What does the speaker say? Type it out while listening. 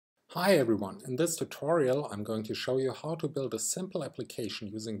Hi everyone, in this tutorial I'm going to show you how to build a simple application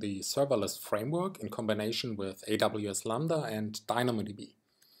using the serverless framework in combination with AWS Lambda and DynamoDB.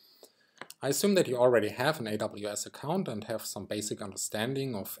 I assume that you already have an AWS account and have some basic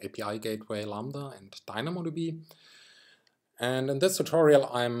understanding of API Gateway, Lambda and DynamoDB. And in this tutorial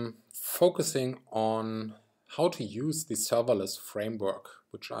I'm focusing on how to use the serverless framework,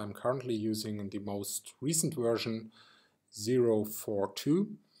 which I'm currently using in the most recent version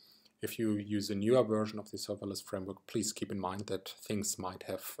 0.4.2. If you use a newer version of the serverless framework, please keep in mind that things might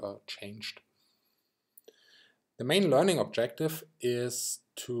have changed. The main learning objective is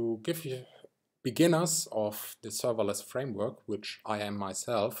to give you beginners of the serverless framework, which I am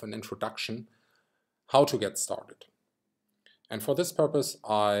myself, an introduction how to get started. And for this purpose,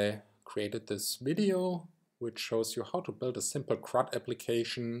 I created this video which shows you how to build a simple CRUD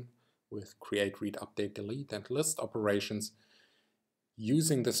application with create, read, update, delete, and list operations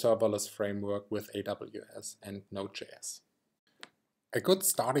using the serverless framework with AWS and Node.js. A good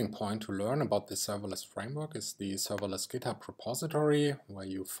starting point to learn about the serverless framework is the serverless GitHub repository, where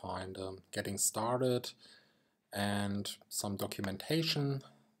you find getting started and some documentation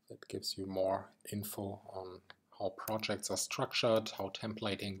that gives you more info on how projects are structured, how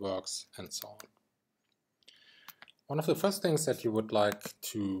templating works, and so on. One of the first things that you would like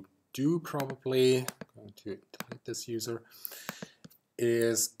to do, probably, I'm going to delete this user,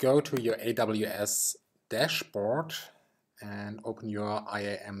 is go to your AWS dashboard and open your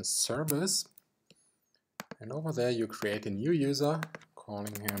IAM service. And over there you create a new user,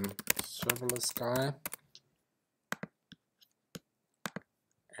 calling him serverless guy.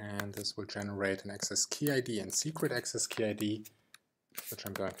 And this will generate an access key ID and secret access key ID, which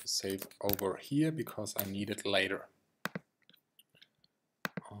I'm going to save over here because I need it later.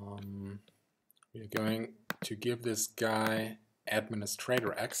 We're going to give this guy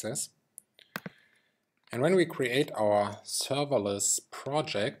administrator access. And when we create our serverless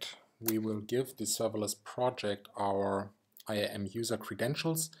project, we will give the serverless project our IAM user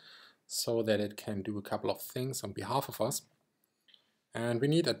credentials so that it can do a couple of things on behalf of us. And we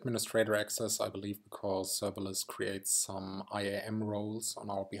need administrator access, I believe, because serverless creates some IAM roles on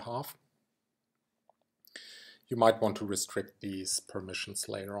our behalf. You might want to restrict these permissions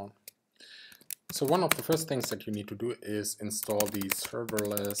later on. So one of the first things that you need to do is install the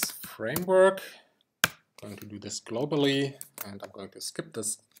serverless framework. I'm going to do this globally, and I'm going to skip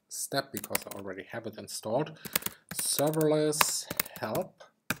this step because I already have it installed. Serverless help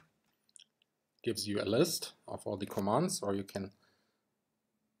gives you a list of all the commands, or you can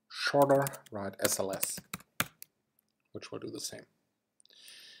shorter write SLS, which will do the same.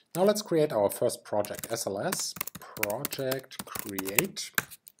 Now let's create our first project, SLS project create.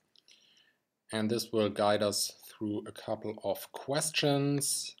 And this will guide us through a couple of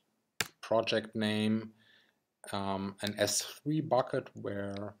questions, project name, an S3 bucket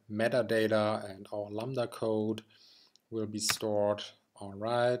where metadata and our Lambda code will be stored. All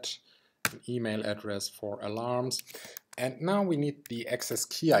right, an email address for alarms. And now we need the access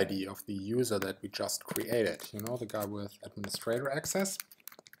key ID of the user that we just created. You know, the guy with administrator access.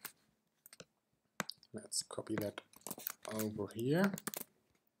 Let's copy that over here.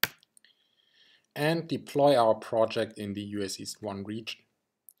 And deploy our project in the US East 1 region.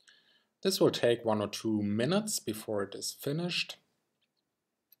 This will take 1 or 2 minutes before it is finished.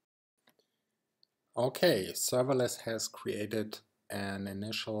 Okay, serverless has created an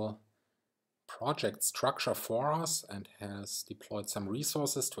initial project structure for us and has deployed some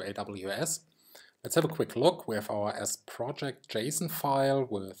resources to AWS. Let's have a quick look. We have our as_project JSON file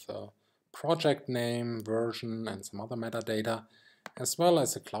with a project name, version, and some other metadata, as well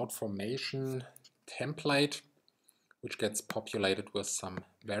as a CloudFormation template, which gets populated with some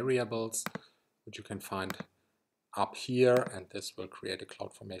variables, which you can find up here, and this will create a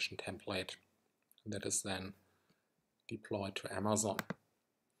CloudFormation template that is then deployed to Amazon.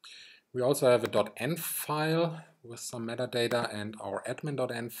 We also have a .env file with some metadata and our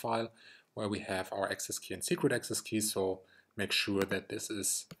admin.env file where we have our access key and secret access key, so make sure that this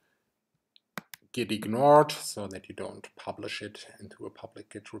is Git ignored so that you don't publish it into a public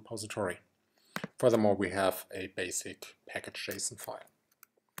Git repository. Furthermore, we have a basic package.json file.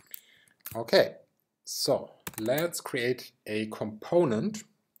 Okay, so let's create a component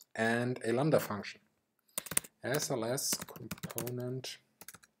and a Lambda function. SLS component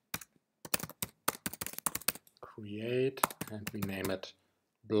create, and we name it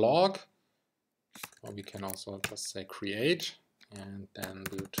blog. Or we can also just say create, and then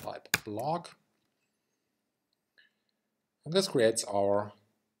we'll type blog. And this creates our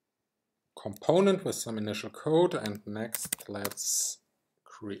component with some initial code, and next let's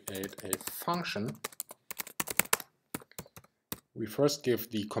create a function. We first give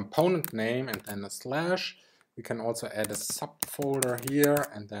the component name and then a slash. We can also add a subfolder here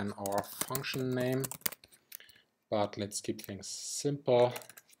and then our function name. But let's keep things simple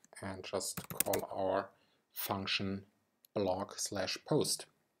and just call our function blog/post.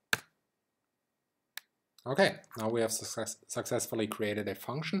 Okay, now we have successfully created a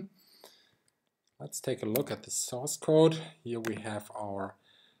function. Let's take a look at the source code. Here we have our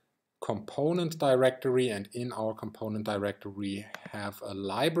component directory, and in our component directory we have a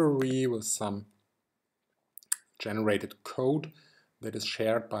library with some generated code that is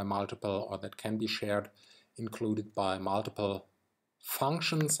shared by multiple, or that can be shared, included by multiple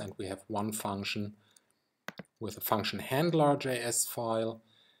functions. And we have one function with a function handler.js file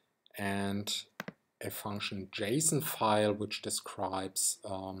and a function JSON file which describes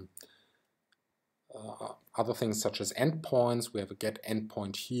other things such as endpoints. We have a get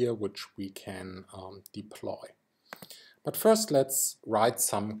endpoint here which we can deploy. But first let's write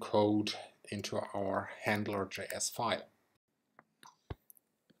some code into our handler.js file.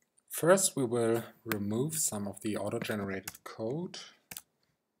 First we will remove some of the auto-generated code,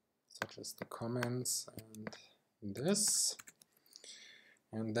 such as the comments and this.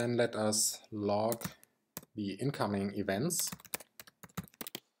 And then let us log the incoming events.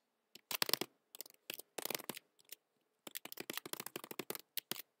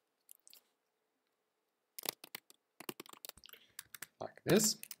 Like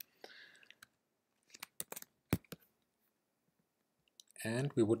this.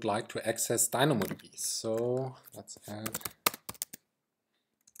 And we would like to access DynamoDB. So let's add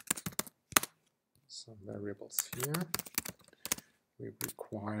some variables here. We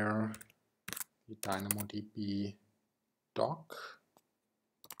require the DynamoDB doc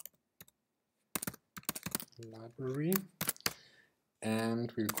library,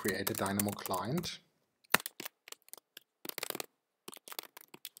 and we'll create a Dynamo client.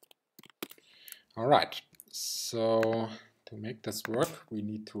 All right, so to make this work, we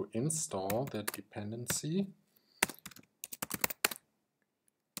need to install the dependency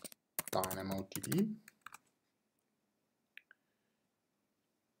DynamoDB.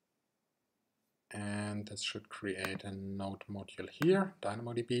 And this should create a node module here,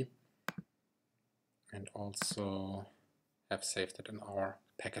 DynamoDB, and also have saved it in our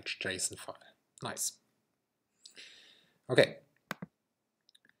package.json file. Nice. Okay,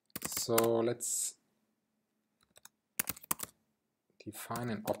 so let's define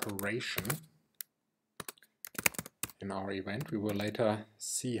an operation in our event. We will later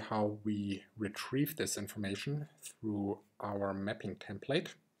see how we retrieve this information through our mapping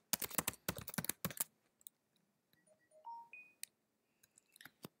template.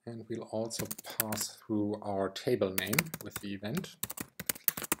 And we'll also pass through our table name with the event,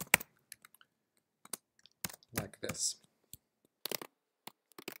 like this.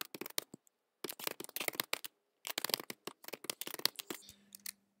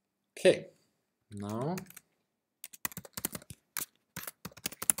 Okay, now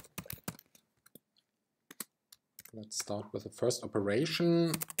let's start with the first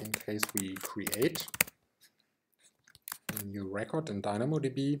operation in case we create a new record in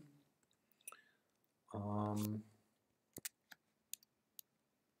DynamoDB.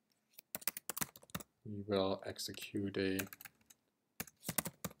 We will execute a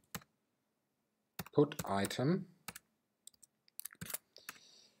put item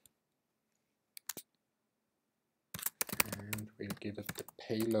and we'll give it the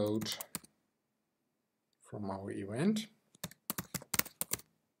payload from our event.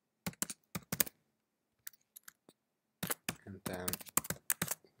 And then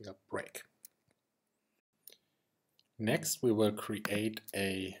we'll break. Next, we will create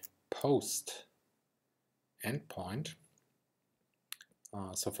a post endpoint.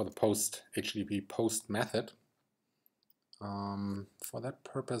 So for the post HTTP post method. For that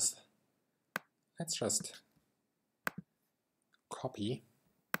purpose, let's just copy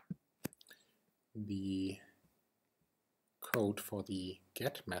the code for the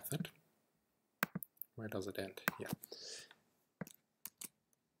get method. Where does it end? Here.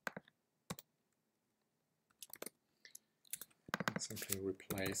 Simply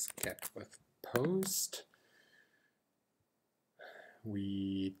replace get with post.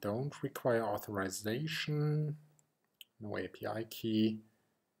 We don't require authorization, no API key,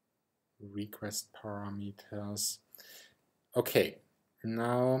 request parameters. Okay,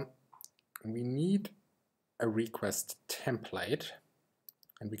 now we need a request template,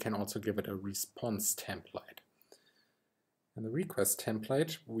 and we can also give it a response template. In the request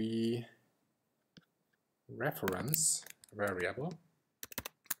template, we reference a variable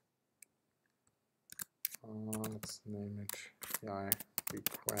let's name it API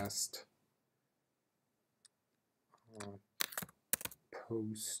request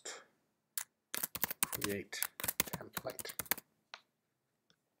post create template.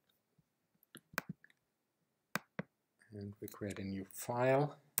 And we create a new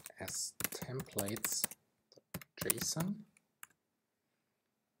file as templates.json,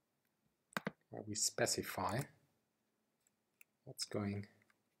 where we specify what's going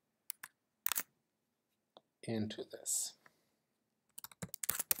into this.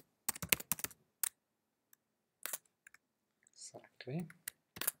 Exactly.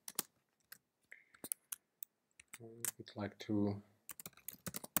 And we'd like to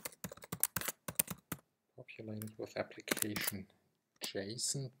populate it with application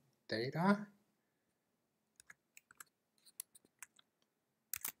JSON data.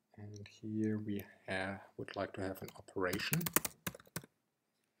 And here we would like to have an operation.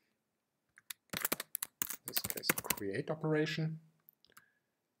 In this case, a create operation.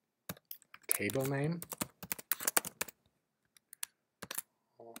 Table name.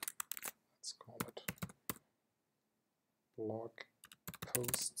 Or let's call it blog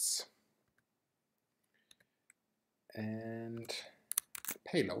posts. And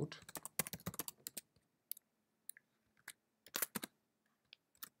payload.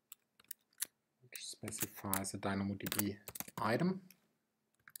 Which specifies a DynamoDB item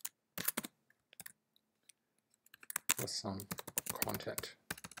with some content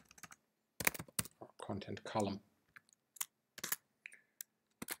or content column.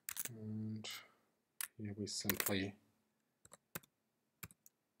 And here we simply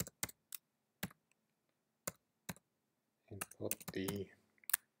input the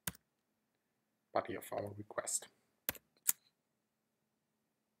body of our request.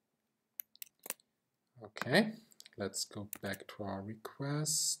 Okay, let's go back to our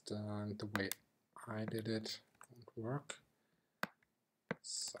request, and the way I did it won't work.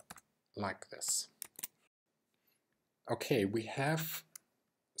 So, like this. Okay, we have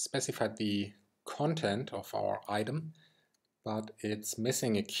specified the content of our item, but it's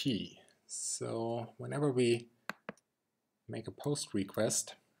missing a key. So whenever we make a post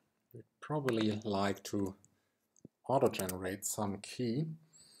request, we'd probably like to auto-generate some key.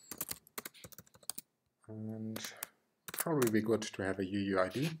 And probably be good to have a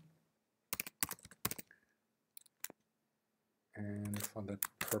UUID. And for that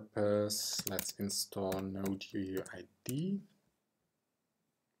purpose, let's install node UUID.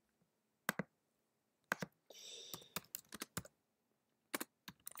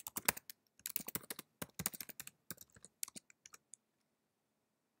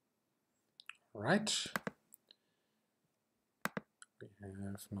 Right. We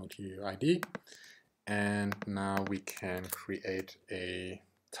have node UUID. And now we can create a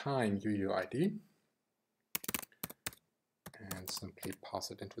time UUID and simply pass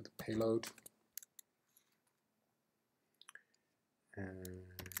it into the payload. And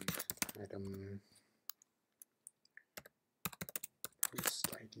item post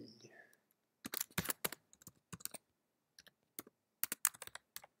ID.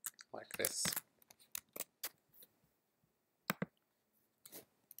 Like this.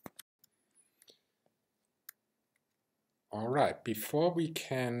 Alright, before we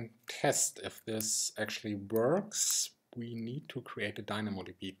can test if this actually works, we need to create a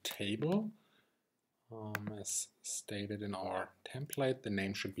DynamoDB table. As stated in our template, the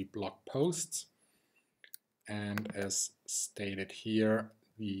name should be blog posts. And as stated here,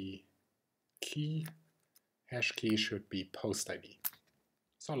 the hash key should be post ID.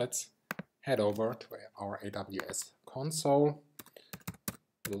 So let's head over to our AWS console.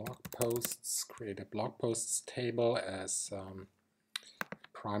 Blog posts, create a blog posts table. As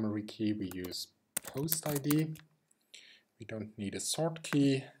primary key we use post ID. We don't need a sort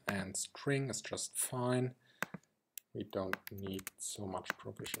key, and string is just fine. We don't need so much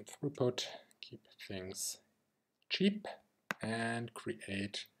provision throughput. Keep things cheap and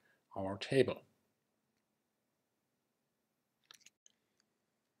create our table.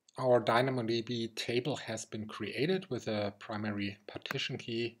 Our DynamoDB table has been created with a primary partition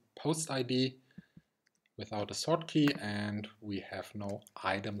key post ID without a sort key, and we have no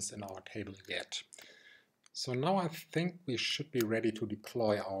items in our table yet. So now I think we should be ready to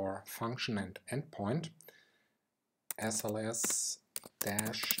deploy our function and endpoint.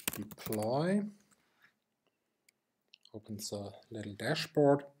 SLS-deploy opens a little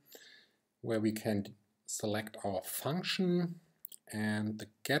dashboard where we can select our function, and the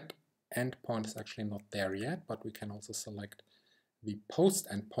get endpoint is actually not there yet, but we can also select the post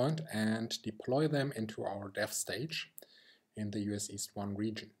endpoint and deploy them into our dev stage in the US East 1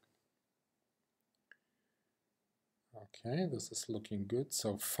 region. Okay, this is looking good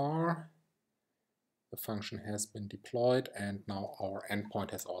so far. The function has been deployed and now our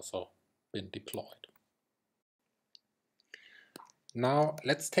endpoint has also been deployed. Now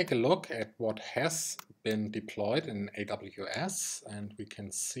let's take a look at what has been deployed in AWS, and we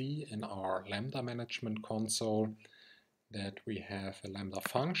can see in our Lambda management console that we have a Lambda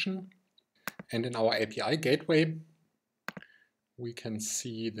function, and in our API gateway we can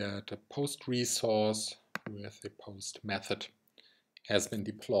see that a post resource with a post method has been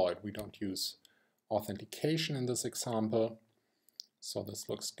deployed. We don't use authentication in this example, so this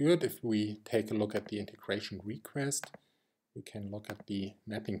looks good. If we take a look at the integration request, we can look at the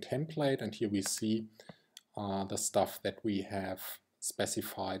mapping template, and here we see the stuff that we have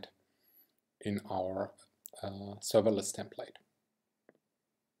specified in our serverless template.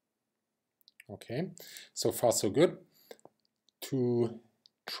 Okay, so far so good. To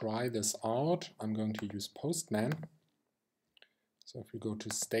try this out, I'm going to use Postman. So if we go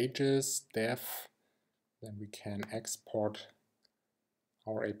to Stages, Dev, then we can export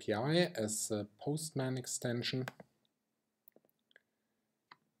our API as a Postman extension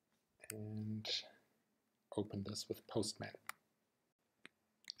and open this with Postman.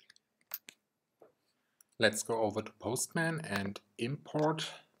 Let's go over to Postman and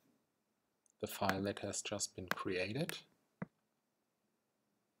import the file that has just been created.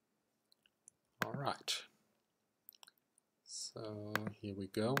 All right. So here we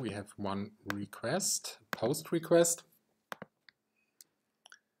go. We have one request, post request.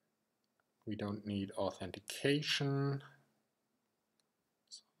 We don't need authentication.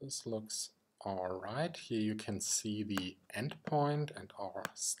 So this looks all right. Here you can see the endpoint and our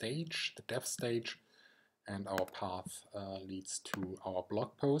stage, the dev stage, and our path leads to our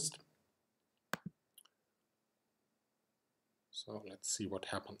blog post. So let's see what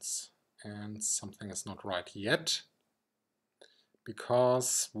happens. And something is not right yet,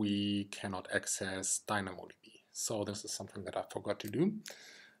 because we cannot access DynamoDB. So this is something that I forgot to do,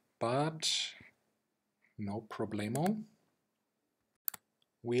 but no problemo.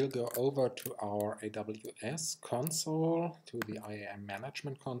 We'll go over to our AWS console, to the IAM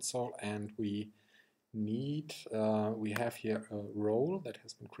management console, and we have here a role that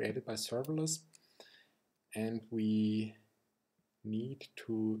has been created by Serverless, and we need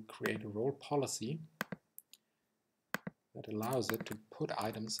to create a role policy that allows it to put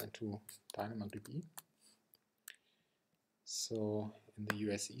items into DynamoDB. So in the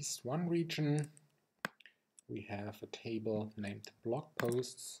US East 1 region, we have a table named blog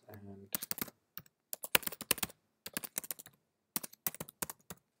posts, and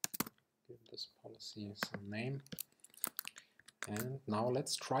give this policy some name. And now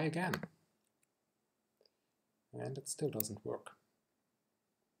let's try again. And it still doesn't work.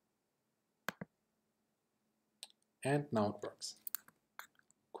 And now it works.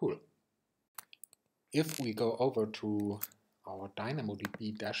 Cool. If we go over to our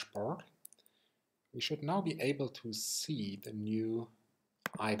DynamoDB dashboard, we should now be able to see the new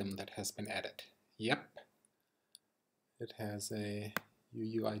item that has been added. Yep, it has a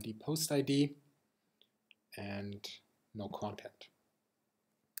UUID post ID and no content.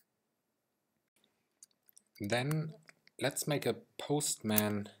 Then let's make a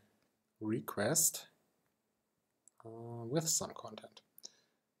Postman request with some content.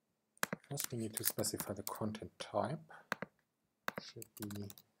 First we need to specify the content type. Should be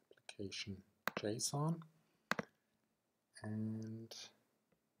application JSON, and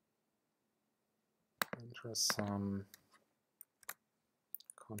enter some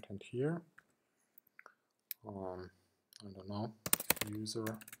content here. I don't know, user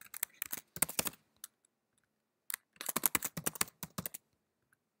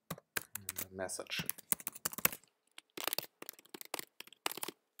and a message.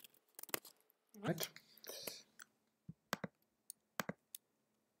 Right.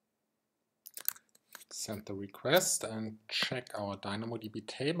 Send the request and check our DynamoDB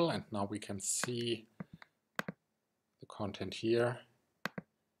table, and now we can see the content here,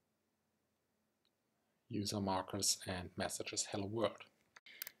 user markers and messages hello world.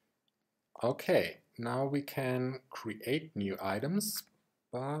 Okay, now we can create new items,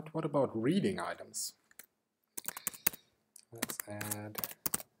 but what about reading items? Let's add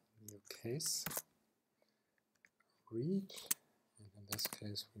a new case, read, and in this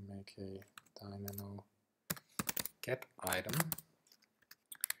case we make a Dynamo get item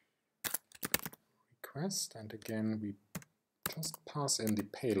request, and again we just pass in the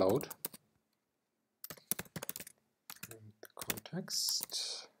payload and the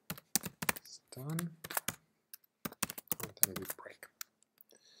context is done, and then we break.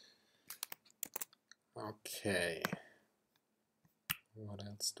 Okay, What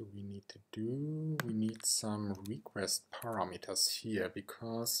else do we need to do? We need some request parameters here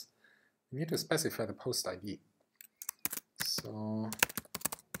because we need to specify the post ID. So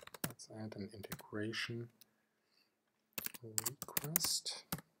let's add an integration request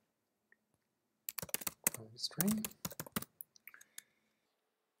query string.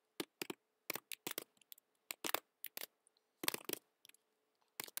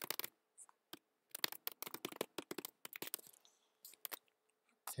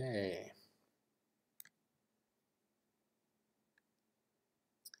 Okay.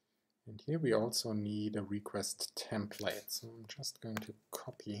 And here we also need a request template. So I'm just going to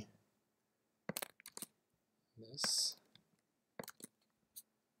copy this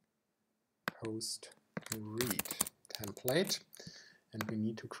post read template, and we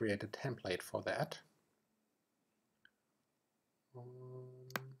need to create a template for that.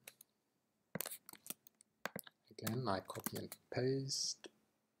 Again, I copy and paste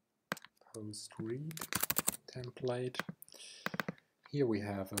post read template. Here we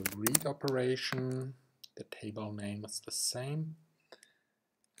have a read operation. The table name is the same.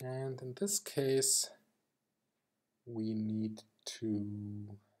 And in this case, we need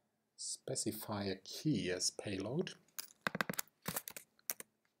to specify a key as payload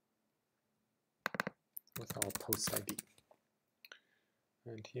with our post ID.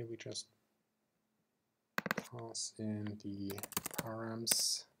 And here we just pass in the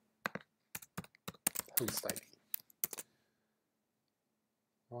params post ID.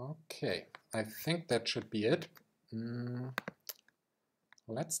 Okay, I think that should be it.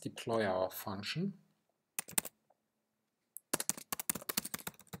 Let's deploy our function.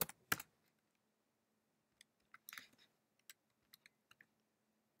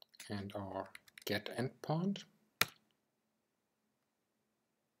 And our get endpoint.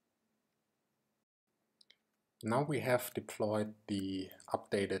 Now we have deployed the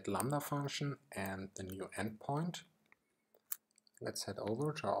updated Lambda function and the new endpoint. Let's head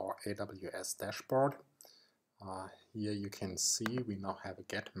over to our AWS dashboard. Here you can see we now have a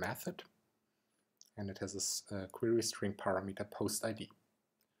get method, and it has a query string parameter post ID.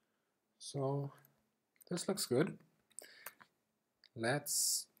 So this looks good.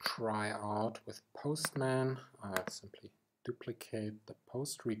 Let's try out with Postman. I'll simply duplicate the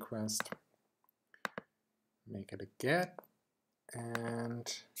post request, make it a get,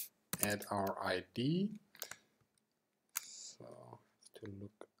 and add our ID. So to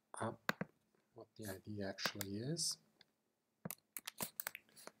look up what the ID actually is.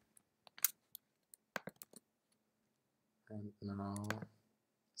 And now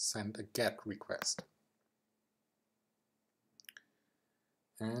send a get request.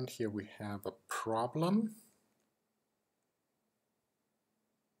 And here we have a problem.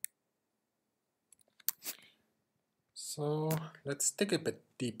 So let's dig a bit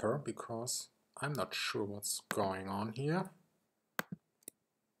deeper because I'm not sure what's going on here.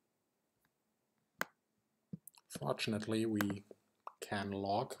 Fortunately, we can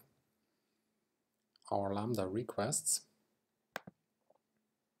log our Lambda requests.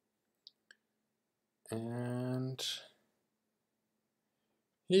 And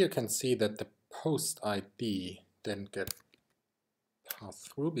here you can see that the post ID didn't get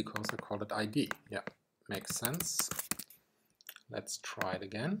passed through because I called it ID. Yeah, makes sense. Let's try it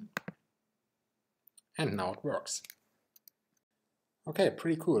again. And now it works. Okay,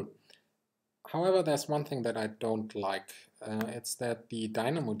 pretty cool. However, there's one thing that I don't like. It's that the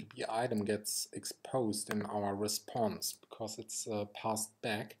DynamoDB item gets exposed in our response because it's passed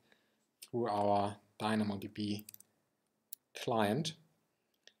back through our DynamoDB client.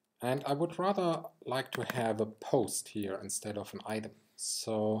 And I would rather like to have a post here instead of an item.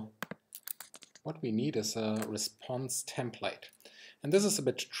 So what we need is a response template. And this is a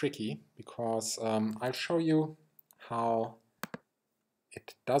bit tricky because I'll show you how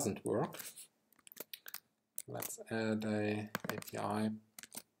it doesn't work. Let's add a API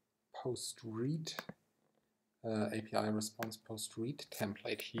post read, API response post read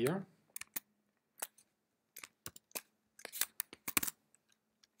template here.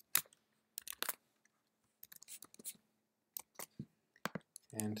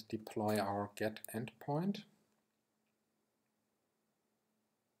 And deploy our get endpoint.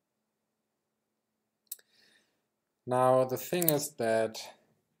 Now the thing is that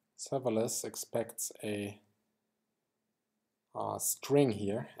Serverless expects a string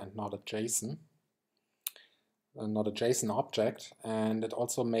here and not a JSON, object, and it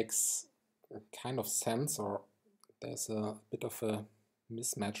also makes kind of sense, or there's a bit of a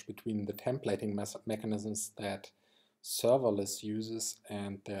mismatch between the templating mechanisms that Serverless uses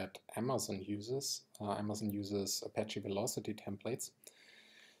and that Amazon uses. Amazon uses Apache Velocity templates.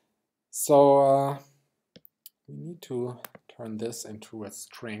 So we need to turn this into a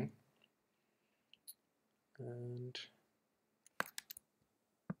string, and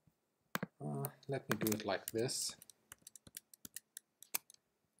let me do it like this.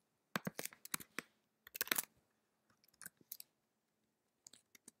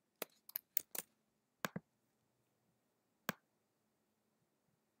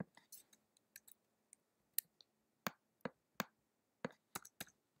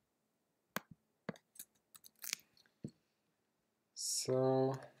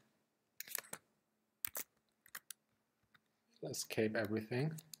 So let's escape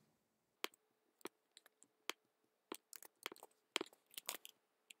everything.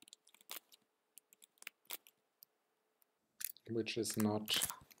 Which is not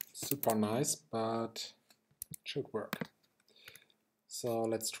super nice, but it should work. So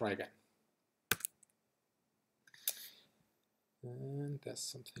let's try again. And there's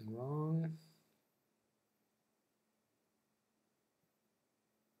something wrong.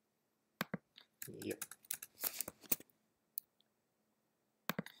 Yep.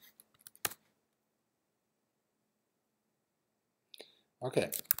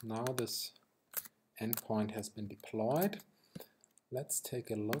 Okay, now this endpoint has been deployed. Let's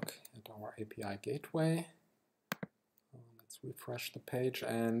take a look at our API gateway. Let's refresh the page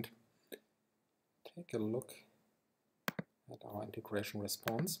and take a look at our integration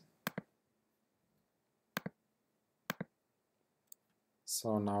response.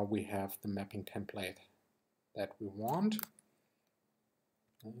 So now we have the mapping template that we want.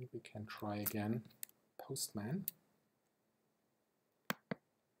 And we can try again Postman.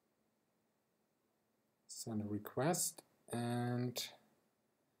 Send a request, and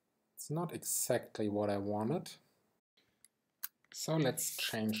it's not exactly what I wanted. So let's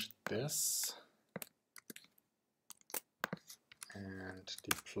change this and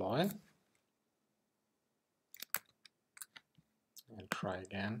deploy. And try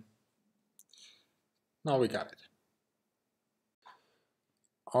again. Now we got it.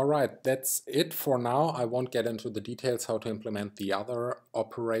 Alright, that's it for now. I won't get into the details how to implement the other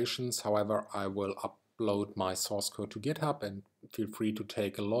operations. However, I will upload my source code to GitHub, and feel free to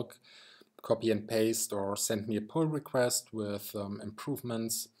take a look, copy and paste, or send me a pull request with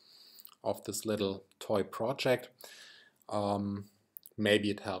improvements of this little toy project.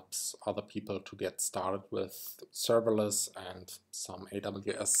 Maybe it helps other people to get started with serverless and some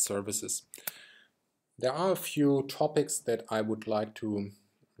AWS services. There are a few topics that I would like to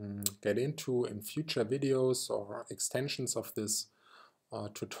get into in future videos or extensions of this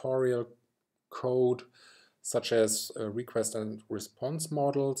tutorial code, such as request and response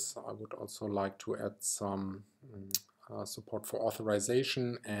models. I would also like to add some support for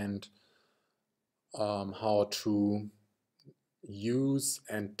authorization and how to use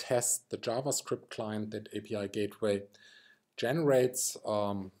and test the JavaScript client that API Gateway generates.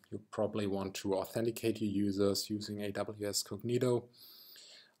 You probably want to authenticate your users using AWS Cognito.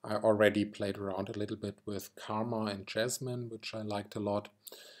 I already played around a little bit with Karma and Jasmine, which I liked a lot.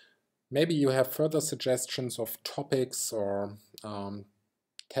 Maybe you have further suggestions of topics or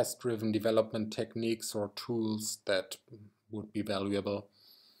test-driven development techniques or tools that would be valuable.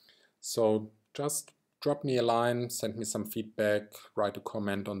 So just drop me a line, send me some feedback, write a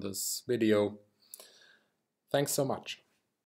comment on this video. Thanks so much.